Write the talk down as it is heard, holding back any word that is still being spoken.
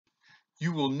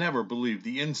You will never believe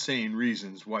the insane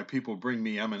reasons why people bring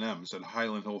me M&Ms at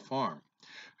Highland Hill Farm.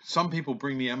 Some people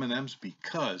bring me M&Ms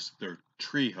because they're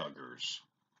tree huggers.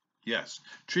 Yes,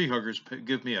 tree huggers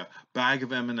give me a bag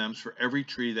of M&Ms for every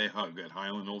tree they hug at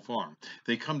Highland Hill Farm.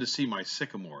 They come to see my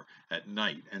sycamore at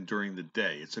night and during the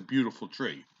day. It's a beautiful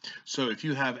tree. So if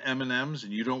you have M&Ms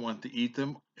and you don't want to eat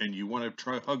them and you want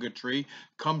to hug a tree,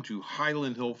 come to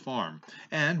Highland Hill Farm.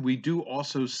 And we do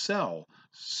also sell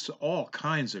all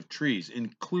kinds of trees,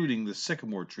 including the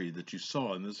sycamore tree that you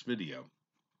saw in this video.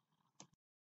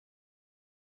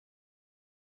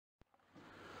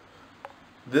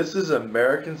 This is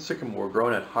American sycamore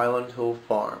grown at Highland Hill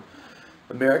Farm.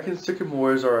 American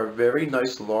sycamores are a very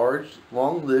nice, large,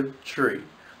 long-lived tree.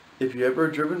 If you've ever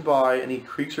driven by any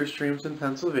creeks or streams in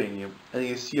Pennsylvania and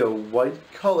you see a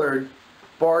white-colored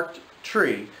barked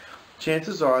tree,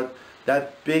 chances are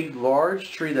that big,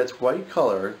 large tree that's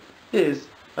white-colored is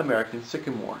American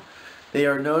sycamore. They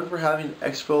are known for having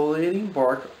exfoliating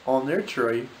bark on their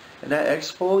tree, and that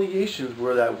exfoliation is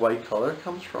where that white color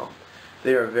comes from.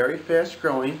 They are very fast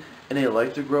growing and they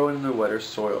like to grow in the wetter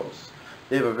soils.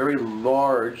 They have a very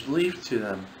large leaf to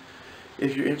them.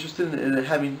 If you're interested in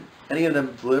having any of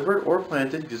them delivered or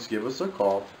planted, just give us a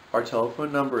call. Our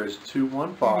telephone number is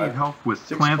 215. If you need help with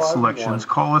plant selections,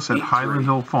 call us at Highland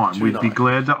Hill Farm. We'd be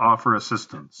glad to offer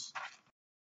assistance.